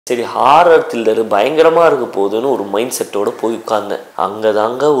சரி horror thriller பயங்கரமாக இருக்க போகுதுன்னு ஒரு மைண்ட் செட்டோட போய் உட்கார்ந்தேன். அங்கே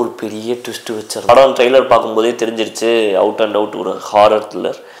தாங்க ஒரு பெரிய ட்விஸ்ட் வச்சார். படம் ட்ரெய்லர் பார்க்கும்போதே தெரிஞ்சிருச்சு அவுட் அண்ட் அவுட் ஒரு ஹாரர்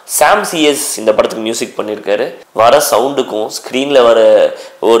த்ரில்லர். சாம் சிஎஸ் இந்த படத்துக்கு மியூசிக் பண்ணியிருக்காரு. வர சவுண்டுக்கும் ஸ்க்ரீனில் வர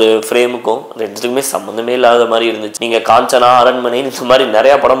ஒரு ஃப்ரேமுக்கும் ரெண்டுத்துக்குமே சம்மந்தமே இல்லாத மாதிரி இருந்துச்சு. நீங்கள் காஞ்சனா, அரண்மனை இந்த மாதிரி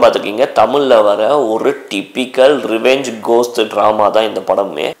நிறையா படம் பார்த்துருக்கீங்க. தமிழில் வர ஒரு டிப்பிக்கல் ரிவெஞ்ச் கோஸ்ட் ட்ராமா தான் இந்த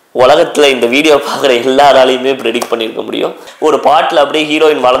படமே. உலகத்தில் இந்த வீடியோ பார்க்குற எல்லாராலையுமே ப்ரெடிக்ட் பண்ணியிருக்க முடியும். ஒரு பாட்டில் அப்படியே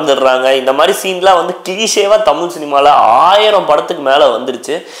ஹீரோயின் வளர்ந்துடுறாங்க. இந்த மாதிரி சீன்லாம் வந்து கிளீஷேவாக தமிழ் சினிமாவில் 1000 படத்துக்கு மேலே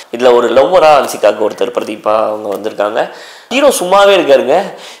வந்துருச்சு. இதில் ஒரு லவ்வராக ஹன்சிகாவுக்கு ஒருத்தர் பிரதீபா அவங்க வந்திருக்காங்க. ஹீரோ சும்மாவே இருக்காருங்க.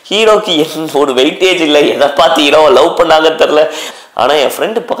 ஹீரோக்கு ஒரு வெயிட்டேஜ் இல்லை. எதை பார்த்து ஹீரோவை லவ் பண்ணாங்கன்னு தெரில. ஆனால் என்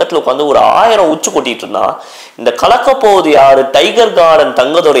ஃப்ரெண்டு பக்கத்தில் உட்காந்து ஒரு 1000 உச்சு கொட்டிட்டு இருந்தான். இந்த கலக்க போகுது யாரு டைகர் கார்டன்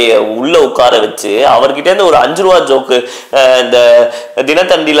தங்கத்துடைய உள்ள உட்கார வச்சு அவர்கிட்டேருந்து ஒரு 5 ரூபா ஜோக்கு, இந்த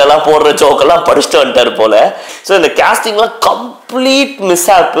தினத்தண்டிலெல்லாம் போடுற ஜோக்கெல்லாம் படிச்சுட்டு வந்துட்டார் போல. ஸோ இந்த கேஸ்டிங்லாம் கம்ப்ளீட் மிஸ்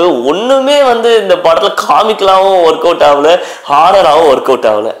ஆப்பு. ஒன்றுமே வந்து இந்த படத்தில் காமிக்கலாகவும் ஒர்க் அவுட் ஆகலை, ஹாரராகவும் ஒர்க் அவுட்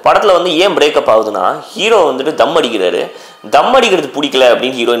ஆகலை. படத்தில் வந்து ஏன் பிரேக்கப் ஆகுதுன்னா, ஹீரோ வந்துட்டு தம் அடிக்கிறாரு. தம் அடிக்கிறது பிடிக்கல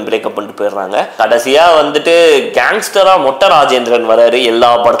அப்படின்னு ஹீரோயின் பிரேக்கப் பண்ணிட்டு போயிடுறாங்க. கடைசியாக வந்துட்டு கேங்ஸ்டரா மொட்டை ராஜேந்திரன் வராரு, எல்லா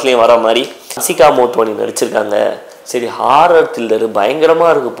படத்துலையும் வர மாதிரி. ஹன்சிகா மோத்வானி நடிச்சிருக்காங்க. சரி ஹாரர் த்ரில்லர்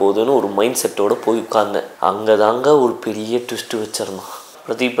பயங்கரமாக இருக்க போகுதுன்னு ஒரு மைண்ட் செட்டோட போய் உட்கார்ந்தேன். அங்கே தாங்க ஒரு பெரிய ட்விஸ்ட் வச்சிருந்தான்.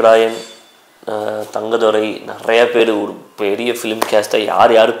 பிரதீப் ராயன், தங்கதுரை, நிறைய பேர், ஒரு பெரிய ஃபிலிம்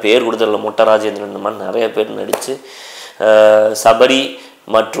கேஸ்ட்டாக யார் பேர் கொடுத்துடல, மொட்டை ராஜேந்திரன் இந்த மாதிரி நிறைய பேர் நடித்து சபரி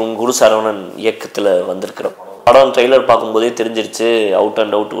மற்றும் குரு சரவணன் இயக்கத்தில் வந்திருக்கிற படம் ட்ரெய்லர் பார்க்கும்போதே தெரிஞ்சிருச்சு அவுட்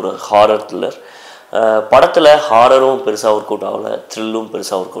அண்ட் அவுட் ஒரு ஹாரர் த்ரில்லர். படத்தில் ஹாரரும் பெருசாக ஒர்க் அவுட் ஆகலை, த்ரில்லும்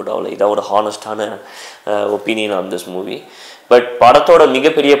பெருசாக ஒர்க் அவுட் ஆகலை. இதான் ஒரு ஹானஸ்டான opinion on this movie. But படத்தோட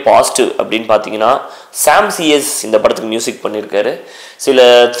மிகப்பெரிய பாசிட்டிவ் அப்படின்னு பார்த்தீங்கன்னா, சாம் சிஎஸ் இந்த படத்துக்கு மியூசிக் பண்ணியிருக்காரு. சில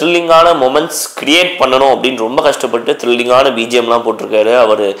த்ரில்லிங்கான மொமெண்ட்ஸ் க்ரியேட் பண்ணணும் அப்படின்னு ரொம்ப கஷ்டப்பட்டு த்ரில்லிங்கான பிஜிஎம்லாம் போட்டிருக்காரு.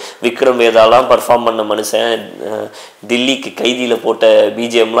 அவர் விக்ரம் வேதாலாம் பர்ஃபார்ம் பண்ண மனுஷன். தில்லிக்கு கைதியில் போட்ட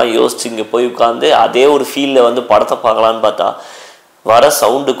பிஜிஎம்லாம் யோசிச்சு இங்கே போய் உட்காந்து அதே ஒரு ஃபீலில் வந்து படத்தை பார்க்கலான்னு பார்த்தா, வர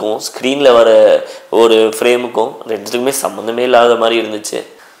சவுண்டுக்கும் ஸ்க்ரீனில் வர ஒரு ஃப்ரேமுக்கும் ரெண்டுத்துக்குமே சம்மந்தமே இல்லாத மாதிரி இருந்துச்சு.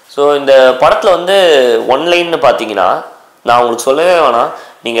 ஸோ இந்த படத்தில் வந்து ஒன்லைன்னு பார்த்தீங்கன்னா, நான் உங்களுக்கு சொல்லவே வேணாம்,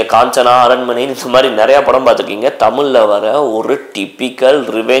 நீங்கள் காஞ்சனா, அரண்மனை இந்த மாதிரி நிறையா படம் பார்த்துருக்கீங்க. தமிழில் வர ஒரு டிப்பிக்கல்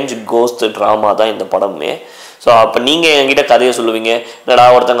ரிவெஞ்ச் கோஸ்ட் ட்ராமா தான் இந்த படமே. ஸோ அப்போ நீங்கள் என்கிட்ட கதையை சொல்லுவீங்க, என்னடா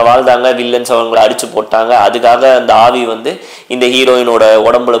ஒருத்தங்க வாழ்ந்தாங்க, வில்லன்ஸ் அவங்கள அடித்து போட்டாங்க, அதுக்காக அந்த ஆவி வந்து இந்த ஹீரோயினோட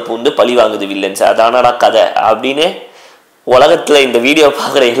உடம்புல பூந்து பழி வாங்குது வில்லன்ஸ், அதானடா கதை அப்படின்னு உலகத்தில் இந்த வீடியோ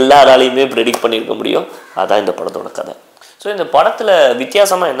பார்க்குற எல்லாராலையுமே ப்ரெடிக்ட் பண்ணியிருக்க முடியும். அதான் இந்த படத்தோட கதை. ஸோ இந்த படத்தில்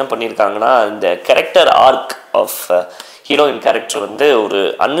வித்தியாசமாக என்ன பண்ணியிருக்காங்கன்னா, இந்த character arc of heroine character வந்து ஒரு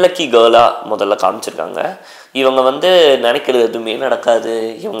அன்லக்கி கேர்ளாக முதல்ல காமிச்சிருக்காங்க. இவங்க வந்து நினைக்கிறது எதுவுமே நடக்காது,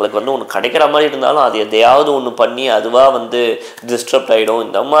 இவங்களுக்கு வந்து ஒன்று கிடைக்கிற மாதிரி இருந்தாலும் அது எதையாவது ஒன்று பண்ணி அதுவாக வந்து டிஸ்டர்ப் ஆகிடும்.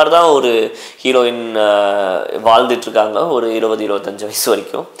 இந்த மாதிரி தான் ஒரு ஹீரோயின் வாழ்ந்துட்டுருக்காங்க ஒரு 20-25 வயசு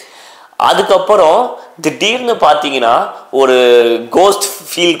வரைக்கும். அதுக்கப்புறம் திடீர்னு பார்த்தீங்கன்னா ஒரு கோஸ்ட்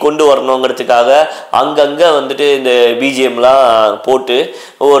ஃபீல் கொண்டு வரணுங்கிறதுக்காக அங்கங்கே வந்துட்டு இந்த பிஜிஎம்லாம் போட்டு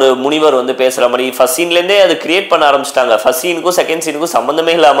ஒரு முனிவர் வந்து பேசுகிற மாதிரி ஃபஸ்ட் சீன்லேருந்தே அது க்ரியேட் பண்ண ஆரம்பிச்சிட்டாங்க. ஃபஸ்ட் சீனுக்கும் செகண்ட் சீனுக்கும்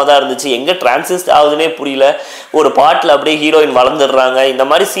சம்மந்தமே இல்லாமல் தான் இருந்துச்சு. எங்கே டிரான்சிஸ்ட் ஆகுதுன்னே புரியல. ஒரு பாட்டில் அப்படியே ஹீரோயின் வளர்ந்துடுறாங்க. இந்த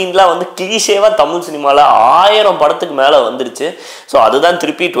மாதிரி சீன்லாம் வந்து கிளீஷேவாக தமிழ் சினிமாவில் 1000 படத்துக்கு மேலே வந்துருச்சு. ஸோ அதுதான்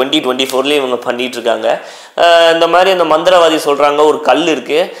திருப்பி 2024 இவங்க பண்ணிகிட்ருக்காங்க. இந்த மாதிரி அந்த மந்திரவாதி சொல்கிறாங்க ஒரு கல்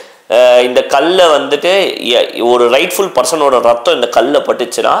இருக்குது, இந்த கல்லை வந்துட்டு ஒரு ரைட்ஃபுல் பர்சனோட ரத்தம் இந்த கல்லை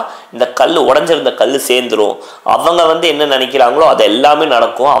பட்டுச்சுன்னா இந்த கல் உடஞ்சிருந்த கல் சேர்ந்துடும். அவங்க வந்து என்ன நினைக்கிறாங்களோ அது எல்லாமே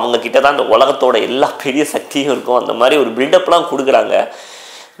நடக்கும். அவங்க கிட்ட தான் இந்த உலகத்தோட எல்லா பெரிய சக்தியும் இருக்கும். அந்த மாதிரி ஒரு பில்டப்லாம் கொடுக்குறாங்க.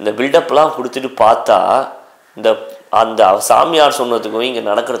 இந்த பில்டப்லாம் கொடுத்துட்டு பார்த்தா அந்த சாமியார் சொன்னதுக்கும் இங்கே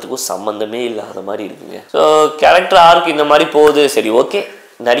நடக்கிறதுக்கும் சம்மந்தமே இல்லாத மாதிரி இருக்குங்க. ஸோ கேரக்டர் ஆர்க் இந்த மாதிரி போகுது. சரி ஓகே,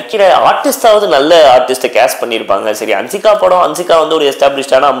 நடிக்கிற ஆர்டிஸ்டாவது நல்ல ஆர்டிஸ்ட்டை கேஸ்ட் பண்ணியிருப்பாங்க. சரி ஹன்சிகா படம், ஹன்சிகா வந்து ஒரு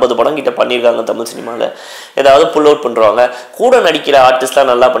எஸ்டாப்ளிஷ்டான 50 படம் கிட்ட பண்ணியிருக்காங்க தமிழ் சினிமாவில், ஏதாவது புல் அவுட் பண்ணுறாங்க. கூட நடிக்கிற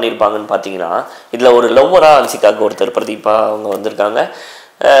ஆர்டிஸ்ட்லாம் நல்லா பண்ணியிருப்பாங்கன்னு பார்த்தீங்கன்னா, இதில் ஒரு லவ்வராக ஹன்சிகாவுக்கு ஒருத்தர் பிரதீபா அவங்க வந்திருக்காங்க.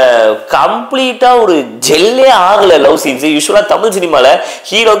 கம்ப்ளீட்டாக ஒரு ஜெல்லே ஆகலை லவ் சீன்ஸ். யூஸ்வலாக தமிழ் சினிமாவில்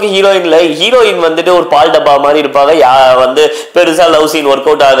ஹீரோக்கு ஹீரோயின் வந்துட்டு ஒரு பால் டப்பா மாதிரி இருப்பாங்க. வந்து பெருசாக லவ் சீன் ஒர்க்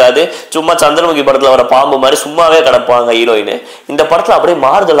அவுட் ஆகாது. சும்மா சந்திரமுகி படத்தில் வர பாம்பு மாதிரி சும்மாவே கிடப்பாங்க ஹீரோயின். இந்த படத்தில் அப்படியே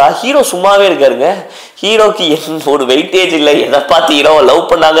மாறுதலா ஹீரோ சும்மாவே இருக்காருங்க. ஹீரோக்கு ஒரு வெயிட்டேஜ் இல்லை. எதை பார்த்து ஹீரோவை லவ்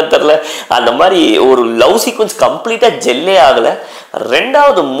பண்ணாங்கன்னு தெரில. அந்த மாதிரி ஒரு லவ் சீக்வன்ஸ் கம்ப்ளீட்டாக ஜெல்லே ஆகலை.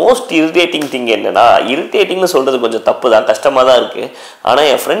 ரெண்டாவது மோஸ்ட் இரிட்டேட்டிங் திங் என்னன்னா, இரிட்டேட்டிங்னு சொல்கிறது கொஞ்சம் தப்பு தான், கஷ்டமாக தான் இருக்குது. ஆனால்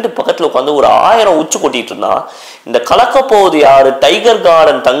என் ஃப்ரெண்டு பக்கத்தில் உட்காந்து ஒரு 1000 உச்சு கொட்டிட்டு இருந்தான். இந்த கலக்க போகுது யாரு டைகர்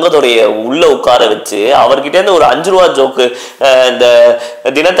கார்டன் தங்கத்துடைய உள்ள உட்கார வச்சு அவர்கிட்டேருந்து ஒரு 5 ரூபா ஜோக்கு, இந்த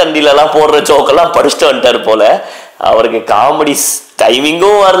தினத்தண்டிலெல்லாம் போடுற ஜோக்கெல்லாம் படிச்சுட்டு வந்துட்டார் போல. அவருக்கு காமெடி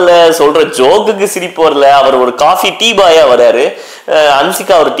டைமிங்கும் வரல, சொல்ற ஜோக்குக்கு சிரிப்பு வரல. அவர் ஒரு காஃபி டீ பாயா வராரு.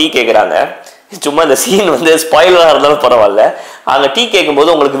 ஹன்சிகா ஒரு டீ கேட்குறாங்க. சும்மா இந்த சீன் வந்து ஸ்பாயிலராக இருந்தாலும் பரவாயில்ல. அங்கே டீ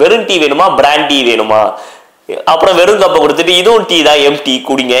கேட்கும்போது உங்களுக்கு வெறும் டீ வேணுமா பிராண்ட் டீ வேணுமா, அப்புறம் வெறும் கப்பை கொடுத்துட்டு இதுவும் டீ தான் எம்டி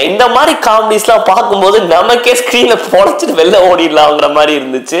குடிங்க. இந்த மாதிரி காமெடிஸ்லாம் பார்க்கும்போது நமக்கே ஸ்க்ரீனில் புடச்சிட்டு வெளில ஓடிடலாங்கிற மாதிரி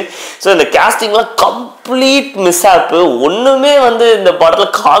இருந்துச்சு. ஸோ இந்த கேஸ்டிங்லாம் கம்ப்ளீட் மிஸ் ஆப்பு. ஒன்றுமே வந்து இந்த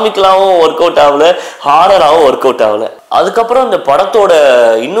படத்தில் காமிக்கலாவும் ஒர்க் அவுட் ஆகல, ஹாரராகவும் ஒர்க் அவுட் ஆகல. அதுக்கப்புறம் இந்த படத்தோட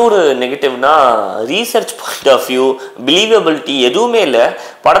இன்னொரு நெகட்டிவ்னா research point of view, believability எதுவுமே இல்லை.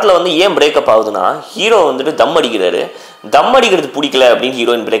 படத்தில் வந்து ஏன் பிரேக்கப் ஆகுதுன்னா, ஹீரோ வந்துட்டு தம் அடிக்கிறாரு, தம் அடிக்கிறது பிடிக்கல அப்படின்னு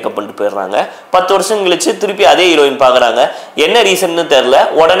ஹீரோயின் பிரேக்கப் பண்ணிட்டு போயிடுறாங்க. 10 வருஷம் கழிச்சு திருப்பி அதே ஹீரோயின் பார்க்குறாங்க, என்ன ரீசன்னு தெரில.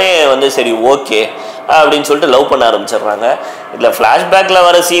 உடனே வந்து சரி ஓகே அப்படின்னு சொல்லிட்டு லவ் பண்ண ஆரம்பிச்சிடுறாங்க. இதில் ஃப்ளாஷ்பேக்கில்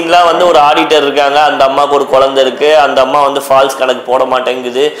வர சீன்லாம் வந்து ஒரு ஆடிட்டர் இருக்காங்க, அந்த அம்மாவுக்கு ஒரு குழந்தை இருக்குது, அந்த அம்மா வந்து ஃபால்ஸ் கணக்கு போட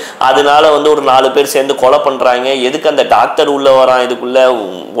மாட்டேங்குது, அதனால வந்து ஒரு 4 பேர் சேர்ந்து கொலை பண்ணுறாங்க. எதுக்கு அந்த டாக்டர் உள்ளே வரான் இதுக்குள்ளே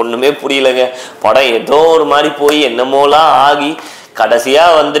ஒன்றுமே புரியலைங்க. படம் ஏதோ ஒரு மாதிரி போய் என்னமோலாம் ஆகி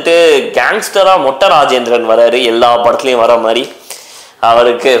கடைசியாக வந்துட்டு கேங்ஸ்டராக மொட்டை ராஜேந்திரன் வராரு, எல்லா படத்துலையும் வர மாதிரி.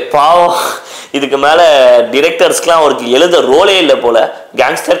 அவருக்கு பாவம் இதுக்கு மேலே டிரெக்டர்ஸ்க்கெலாம் அவருக்கு எழுத ரோலே இல்லை போல்.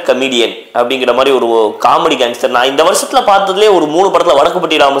 கேங்ஸ்டர் கமீடியன் அப்படிங்கிற மாதிரி ஒரு காமெடி கேங்ஸ்டர். நான் இந்த வருஷத்தில் பார்த்ததுலேயே ஒரு 3 படத்தில்,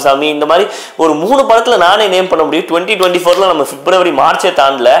 வடக்குப்பட்டி ராமசாமி இந்த மாதிரி ஒரு 3 படத்தில் நானே நேம் பண்ண முடியும். 2024 நம்ம பிப்ரவரி மார்ச்சே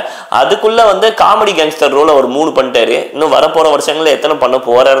தாண்டல, அதுக்குள்ளே வந்து காமெடி கேங்ஸ்டர் ரோல் அவர் 3 பண்ணிட்டாரு. இன்னும் வரப்போகிற வருஷங்களில் எத்தனை பண்ண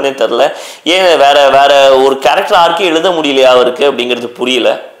போகிறாருன்னே தெரில. ஏன் வேற ஒரு கேரக்டர் ஆர்க்கே எழுத முடியலையா அவருக்கு அப்படிங்கிறது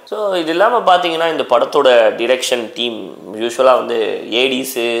புரியல. ஸோ இது இல்லாமல் பார்த்தீங்கன்னா இந்த படத்தோட டிரெக்ஷன் டீம் யூஸ்வலாக வந்து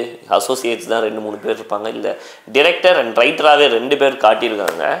ஏடிஸு அசோசியேட்ஸ் தான் 2-3 பேர் இருப்பாங்க. இல்லை டிரெக்டர் அண்ட் ரைட்டராகவே 2 பேர்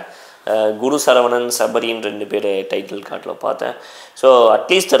காட்டியிருக்காங்க. குரு சரவணன், சபரின்னு 2 பேர் டைட்டில் காட்டில் பார்த்தேன். ஸோ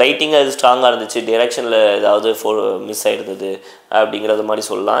அட்லீஸ்ட் ரைட்டிங்காக இது ஸ்ட்ராங்காக இருந்துச்சு, டைரக்ஷனில் ஏதாவது மிஸ் ஆகிருந்தது அப்படிங்கிறது மாதிரி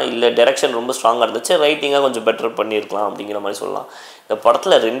சொல்லலாம். இல்லை டைரக்ஷன் ரொம்ப ஸ்ட்ராங்காக இருந்துச்சு, ரைட்டிங்காக கொஞ்சம் பெட்டர் பண்ணியிருக்கலாம் அப்படிங்கிற மாதிரி சொல்லலாம். இந்த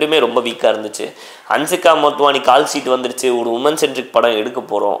படத்தில் 2மே ரொம்ப வீக்காக இருந்துச்சு. ஹன்சிகா மோத்வானி கால் சீட் வந்துருச்சு, ஒரு உமன் சென்ட்ரிக் படம் எடுக்க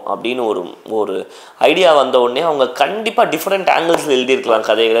போகிறோம் அப்படின்னு ஒரு ஐடியா வந்த உடனே அவங்க கண்டிப்பாக டிஃப்ரெண்ட் ஆங்கிள்ஸில் எழுதியிருக்கலாம்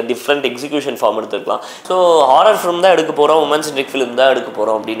கதைகளை, different execution form எடுத்துருக்கலாம். So horror film தான் எடுக்க போகிறோம், உமன் சென்ட்ரிக் ஃபிலிம் தான் எடுக்க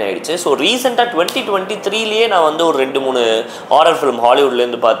போகிறோம் அப்படின்னு ஆயிடுச்சு. ஸோ ரீசெண்டாக 2023 நான் வந்து ஒரு 2-3 ஹாரர் ஃபிலிம்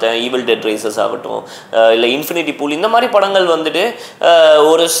ஹாலிவுட்லேருந்து பார்த்தேன். ஈவில் டெட் ரைசஸ் ஆகட்டும், இல்லை இன்ஃபினிட்டி பூல், இந்த மாதிரி படங்கள் வந்துட்டு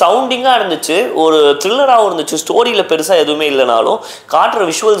ஒரு சவுண்டிங்காக இருந்துச்சு, ஒரு த்ரில்லராகவும் இருந்துச்சு. ஸ்டோரியில் பெருசாக எதுவுமே இல்லைனாலும் காட்டுற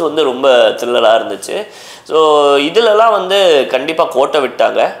விஷுவல்ஸ் வந்து ரொம்ப த்ரில்லராக இருந்துச்சு. ஸோ இதிலலாம் வந்து கண்டிப்பாக கோட்டை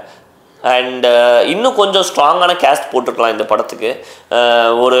விட்டாங்க. அண்ட் இன்னும் கொஞ்சம் ஸ்ட்ராங்கான கேஸ்ட் போட்டிருக்கலாம் இந்த படத்துக்கு.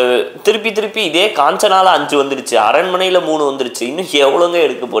 ஒரு திருப்பி இதே காஞ்சனால 5 வந்துருச்சு, அரண்மனையில் 3 வந்துருச்சு, இன்னும் எவ்வளோங்க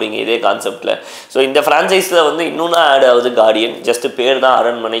எடுக்க போகிறீங்க இதே கான்செப்டில். ஸோ இந்த ஃப்ரான்ச்சைஸில் வந்து இன்னும் ஆட் ஆகுது கார்டியன், ஜஸ்ட் பேர் தான்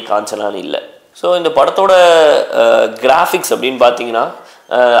அரண்மனை, காஞ்சனான்னு இல்லை. ஸோ இந்த படத்தோட கிராஃபிக்ஸ் அப்படின்னு பார்த்தீங்கன்னா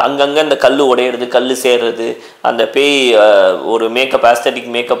அங்கங்கே இந்த கல் உடையிறது, கல் சேர்றது, அந்த பேய் ஒரு மேக்கப், ஆஸ்தட்டிக்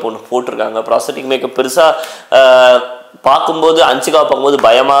மேக்கப் ஒன்று போட்டிருக்காங்க. ப்ராஸ்தட்டிக் மேக்கப் பெருசாக பார்க்கும்போது ஹன்சிகா பார்க்கும்போது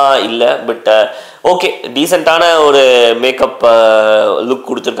பயமாக இல்லை, பட் ஓகே டீசெண்டான ஒரு மேக்கப் லுக்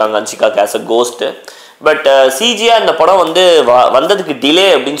கொடுத்துருக்காங்க ஹன்சிகாக்கு ஆஸ் அ கோஸ்ட்டு. பட் சிஜியாக இந்த படம் வந்து வந்ததுக்கு டிலே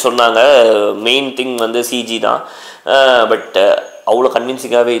அப்படின்னு சொன்னாங்க. மெயின் திங் வந்து சிஜி தான். பட் அவ்வளோ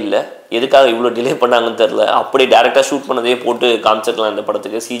கன்வின்சிங்காகவே இல்லை. எதுக்காக இவ்வளோ டிலே பண்ணாங்கன்னு தெரில. அப்படியே டேரெக்டாக ஷூட் பண்ணதே போட்டு காமிச்சிருக்கலாம் இந்த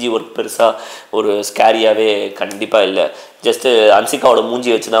படத்துக்கு. சிஜி ஒர்க் பெருசாக ஒரு ஸ்கேரியாகவே கண்டிப்பாக இல்லை. ஜஸ்ட்டு ஹன்சிகாவோட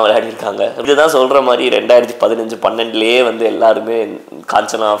மூஞ்சி வச்சு தான் விளையாடிருக்காங்க. இதுதான் சொல்கிற மாதிரி 2015-12 வந்து எல்லாருமே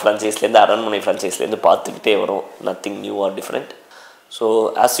காஞ்சனா ஃப்ரான்ச்சைஸ்லேருந்து, அரண்மனை ஃப்ரான்ச்சைஸ்லேருந்து பார்த்துக்கிட்டே வரும். Nothing new are different. So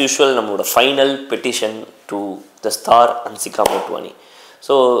as usual நம்மளோட final petition to the star Hansika Motwani.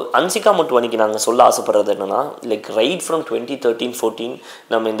 So Hansika மோட்வானிக்கு நாங்கள் சொல்ல ஆசைப்படுறது என்னென்னா, லைக் ரைட் ஃப்ரம் 2013-14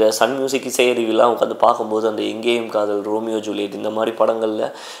 நம்ம இந்த சன் மியூசிக் இசை ரிவியூலாம் உட்காந்து பார்க்கும்போது அந்த எங்கேயும் காதல், ரோமியோ ஜூலியட் இந்த மாதிரி படங்களில்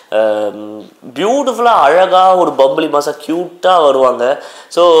பியூட்டிஃபுல்லாக அழகாக ஒரு பப்ளி மாசா க்யூட்டாக வருவாங்க.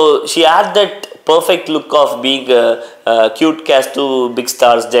 So she had that perfect look of being cute caste to big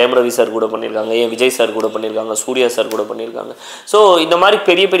stars. Jayam Ravi sir கூட பண்ணியிருக்காங்க, விஜய் சார் கூட பண்ணியிருக்காங்க, சூர்யா சார் கூட பண்ணியிருக்காங்க. ஸோ இந்த மாதிரி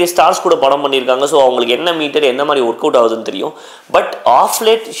பெரிய பெரிய ஸ்டார்ஸ் கூட படம் பண்ணியிருக்காங்க. ஸோ அவங்களுக்கு என்ன மீட்டர், என்ன மாதிரி ஒர்க் அவுட் ஆகுதுன்னு தெரியும். But of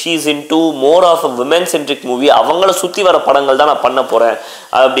late she is in to more of a women centric movie. அவங்கள சுற்றி வர படங்கள் தான் நான் பண்ண போகிறேன்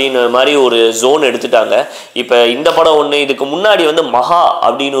அப்படின்னு மாதிரி ஒரு ஜோன் எடுத்துட்டாங்க. இப்போ இந்த படம் ஒன்று, இதுக்கு முன்னாடி வந்து மகா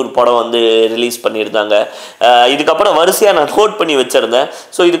அப்படின்னு ஒரு படம் வந்து ரிலீஸ் பண்ணியிருந்தாங்க. இதுக்கப்புறம் வரிசையாக நான் நோட் பண்ணி வச்சுருந்தேன்.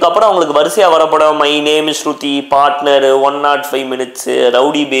 ஸோ இதுக்கப்புறம் அவங்களுக்கு வரிசையாக வர படம் my name is Shruti, partner, 105 minutes,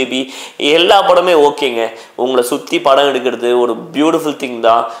 rowdy baby, எல்லா படமே ஓகேங்க. உங்களை சுற்றி படம் எடுக்கிறது ஒரு பியூட்டிஃபுல் திங்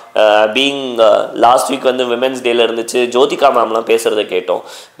தான். பீயிங் லாஸ்ட் வீக் வந்து விமென்ஸ் டேல இருந்துச்சு, ஜோதிகா மேம்லாம் பேசுகிறத கேட்டோம்.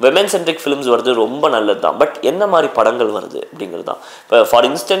 விமென் சென்ட்ரிக் ஃபிலிம்ஸ் வருது ரொம்ப நல்லது தான். பட் என்ன மாதிரி படங்கள் வருது அப்படிங்கிறது தான். இப்போ ஃபார்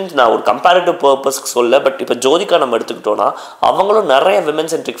இன்ஸ்டன்ஸ் நான் ஒரு கம்பேரிட்டிவ் பர்பஸ்க்கு சொல்ல, பட் இப்போ ஜோதிகா நம்ம எடுத்துக்கிட்டோன்னா அவங்களும் நிறைய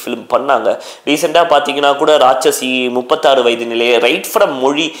விமென் சென்ட்ரிக் ஃபிலிம் பண்ணாங்க. ரீசெண்டாக பார்த்தீங்கன்னா கூட ராட்சசி, 36 வயது நிலையை, ரைட் ஃப்ரம்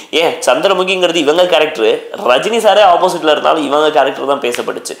மொழி, ஏன் சந்திரமுகிங்கிறது இவங்க கேரக்டர், ரஜினி சாரே ஆப்போசிட்டில் இருந்தாலும் இவங்க கேரக்டர் தான்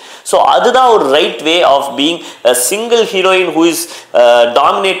பேசப்பட்டுச்சு. ஸோ அதுதான் ஒரு right way of being a single heroine who is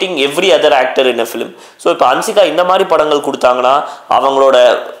dominating every other actor in a film. So இப்போ ஹன்சிகா இந்த மாதிரி படங்கள் கொடுத்தாங்கன்னா அவங்களோட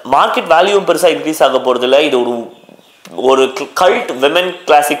மார்க்கெட் வேல்யூவும் பெருசாக இன்க்ரீஸ் ஆக போகிறதில்ல. இது ஒரு cult women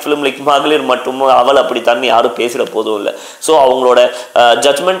classic film like மகளிர் மட்டும் அவள் அப்படித்தான் யாரும் பேசுகிற போதும் இல்லை. ஸோ அவங்களோட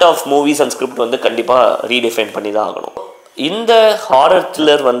judgement of movies and script வந்து கண்டிப்பாக ரீடிஃபைன் பண்ணி தான் ஆகணும். இந்த ஹாரர்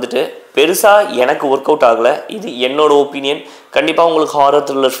த்ரில்லர் வந்துட்டு பெருசாக எனக்கு ஒர்க் அவுட் ஆகலை. இது என்னோட ஒப்பீனியன். கண்டிப்பாக உங்களுக்கு ஹாரர்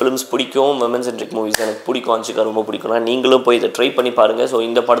த்ரில்லர் ஃபிலிம்ஸ் பிடிக்கும், விமென் சென்ட்ரிக் மூவிஸ் எனக்கு பிடிக்கும், ஹன்சிகா ரொம்ப பிடிக்கும்னா நீங்களும் போய் இதை ட்ரை பண்ணி பாருங்கள். ஸோ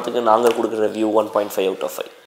இந்த படத்துக்கு நாங்கள் கொடுக்குற ரிவ்யூ 1.5 out of 5.